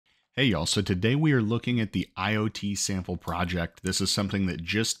Hey y'all, so today we are looking at the IoT Sample Project. This is something that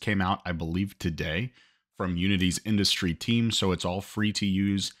just came out, I believe, today from Unity's industry team, so it's all free to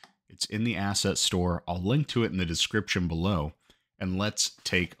use. It's in the asset store. I'll link to it in the description below, and let's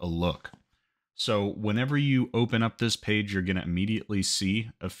take a look. So whenever you open up this page, you're going to immediately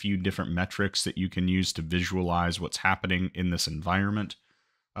see a few different metrics that you can use to visualize what's happening in this environment.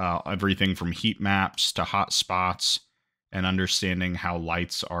 Everything from heat maps to hot spots, and understanding how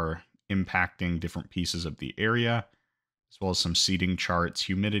lights are impacting different pieces of the area, as well as some seating charts,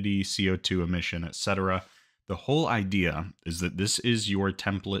 humidity, CO2 emission, etc. The whole idea is that this is your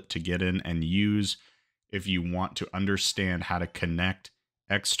template to get in and use if you want to understand how to connect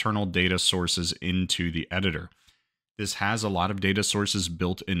external data sources into the editor. This has a lot of data sources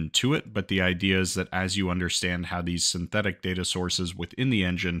built into it, but the idea is that as you understand how these synthetic data sources within the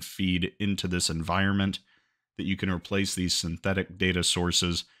engine feed into this environment, that you can replace these synthetic data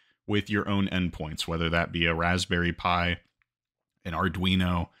sources with your own endpoints, whether that be a Raspberry Pi, an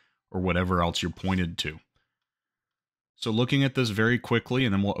Arduino, or whatever else you're pointed to. So looking at this very quickly,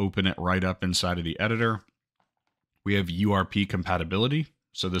 and then we'll open it right up inside of the editor. We have URP compatibility.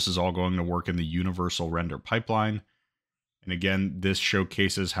 So this is all going to work in the universal render pipeline. And again, this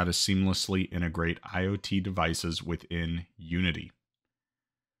showcases how to seamlessly integrate IoT devices within Unity.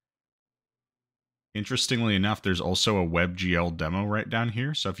 Interestingly enough, there's also a WebGL demo right down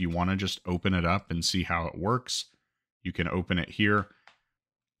here. So if you want to just open it up and see how it works, you can open it here.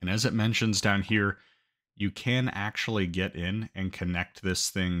 And as it mentions down here, you can actually get in and connect this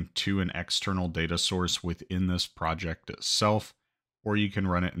thing to an external data source within this project itself, or you can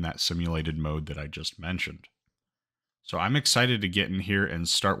run it in that simulated mode that I just mentioned. So I'm excited to get in here and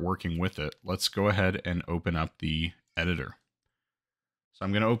start working with it. Let's go ahead and open up the editor. So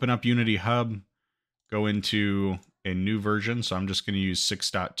I'm going to open up Unity Hub, go into a new version. So I'm just going to use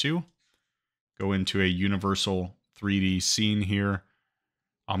 6.2, go into a universal 3D scene here.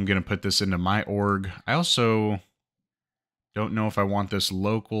 I'm going to put this into my org. I also don't know if I want this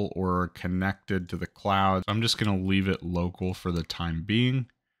local or connected to the cloud. I'm just going to leave it local for the time being.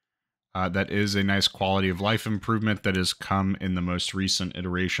 That is a nice quality of life improvement that has come in the most recent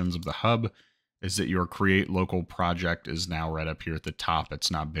iterations of the hub, is that your create local project is now right up here at the top.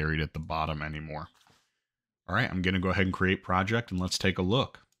 It's not buried at the bottom anymore. All right, I'm going to go ahead and create project and let's take a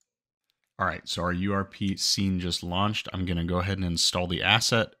look. All right, so our URP scene just launched. I'm going to go ahead and install the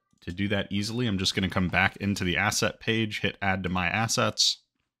asset. To do that easily, I'm just going to come back into the asset page, hit add to my assets.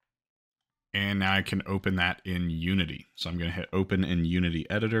 And now I can open that in Unity. So I'm going to hit open in Unity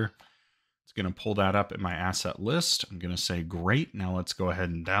editor. It's going to pull that up in my asset list. I'm going to say, great. Now let's go ahead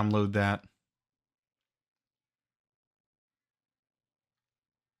and download that.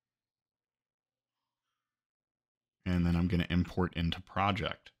 And then I'm going to import into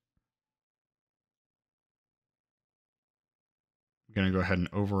project. I'm going to go ahead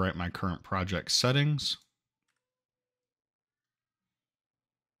and overwrite my current project settings.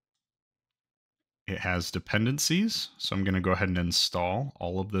 It has dependencies, so I'm going to go ahead and install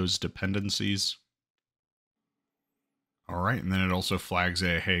all of those dependencies. All right, and then it also flags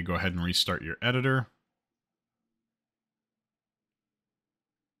hey, go ahead and restart your editor.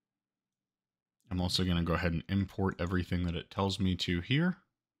 I'm also going to go ahead and import everything that it tells me to here,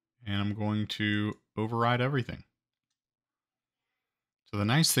 and I'm going to override everything. So the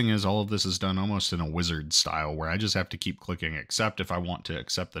nice thing is all of this is done almost in a wizard style where I just have to keep clicking accept if I want to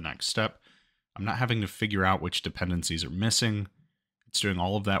accept the next step. I'm not having to figure out which dependencies are missing. It's doing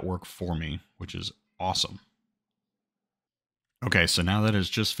all of that work for me, which is awesome. Okay, so now that it's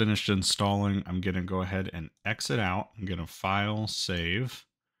just finished installing, I'm going to go ahead and exit out. I'm going to file, save.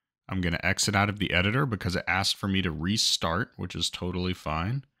 I'm going to exit out of the editor because it asked for me to restart, which is totally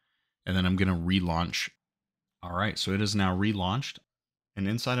fine. And then I'm going to relaunch. All right, so it is now relaunched. And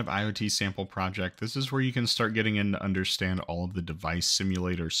inside of IoT Sample Project, this is where you can start getting in to understand all of the device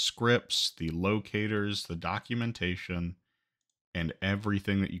simulator scripts, the locators, the documentation, and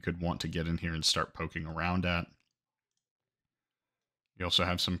everything that you could want to get in here and start poking around at. You also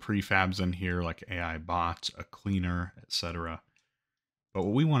have some prefabs in here like AI bots, a cleaner, etc. But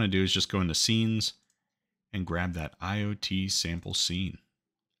what we want to do is just go into scenes and grab that IoT sample scene.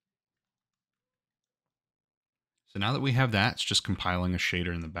 So now that we have that, it's just compiling a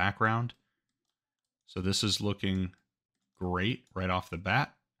shader in the background. So this is looking great right off the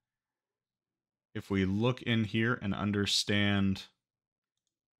bat. If we look in here and understand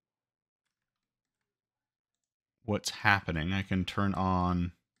what's happening, I can turn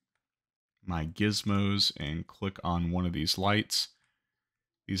on my gizmos and click on one of these lights.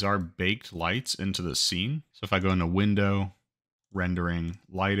 These are baked lights into the scene. So if I go into window, rendering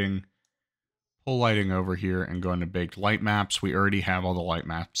lighting, pull lighting over here and go into baked light maps. We already have all the light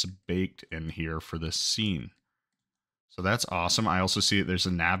maps baked in here for this scene. So that's awesome. I also see that there's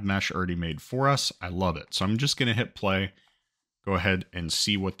a nav mesh already made for us. I love it. So I'm just going to hit play, go ahead and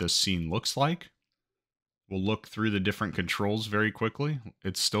see what this scene looks like. We'll look through the different controls very quickly.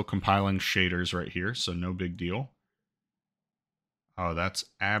 It's still compiling shaders right here, so no big deal. Oh, that's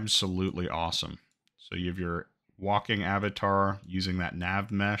absolutely awesome. So you have your walking avatar using that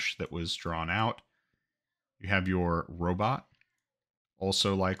nav mesh that was drawn out. You have your robot,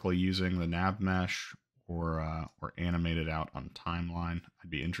 also likely using the nav mesh or animated out on timeline. I'd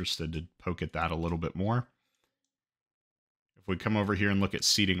be interested to poke at that a little bit more. If we come over here and look at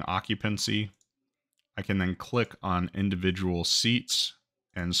seating occupancy, I can then click on individual seats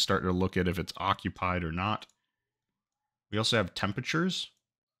and start to look at if it's occupied or not. We also have temperatures.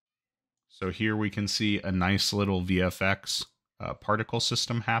 So here we can see a nice little VFX particle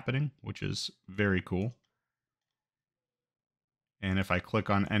system happening, which is very cool. And if I click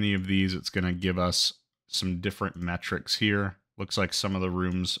on any of these, it's going to give us some different metrics here. Looks like some of the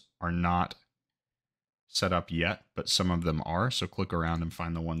rooms are not set up yet, but some of them are. So click around and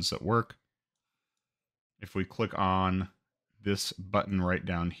find the ones that work. If we click on this button right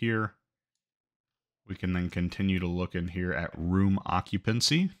down here, we can then continue to look in here at room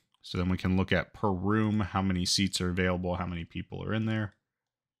occupancy. So then we can look at per room, how many seats are available, how many people are in there.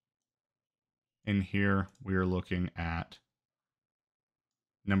 In here, we are looking at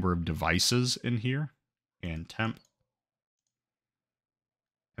number of devices in here and temp.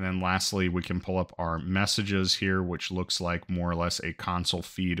 And then lastly, we can pull up our messages here, which looks like more or less a console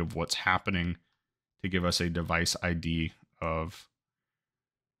feed of what's happening to give us a device ID of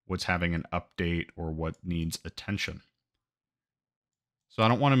what's having an update or what needs attention. So I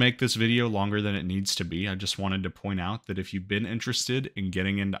don't want to make this video longer than it needs to be. I just wanted to point out that if you've been interested in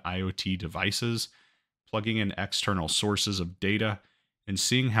getting into IoT devices, plugging in external sources of data, and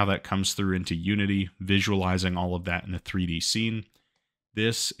seeing how that comes through into Unity, visualizing all of that in a 3D scene,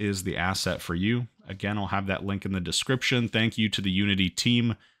 this is the asset for you. Again, I'll have that link in the description. Thank you to the Unity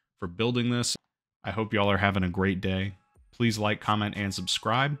team for building this. I hope y'all are having a great day. Please like, comment, and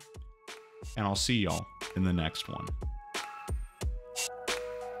subscribe, and I'll see y'all in the next one.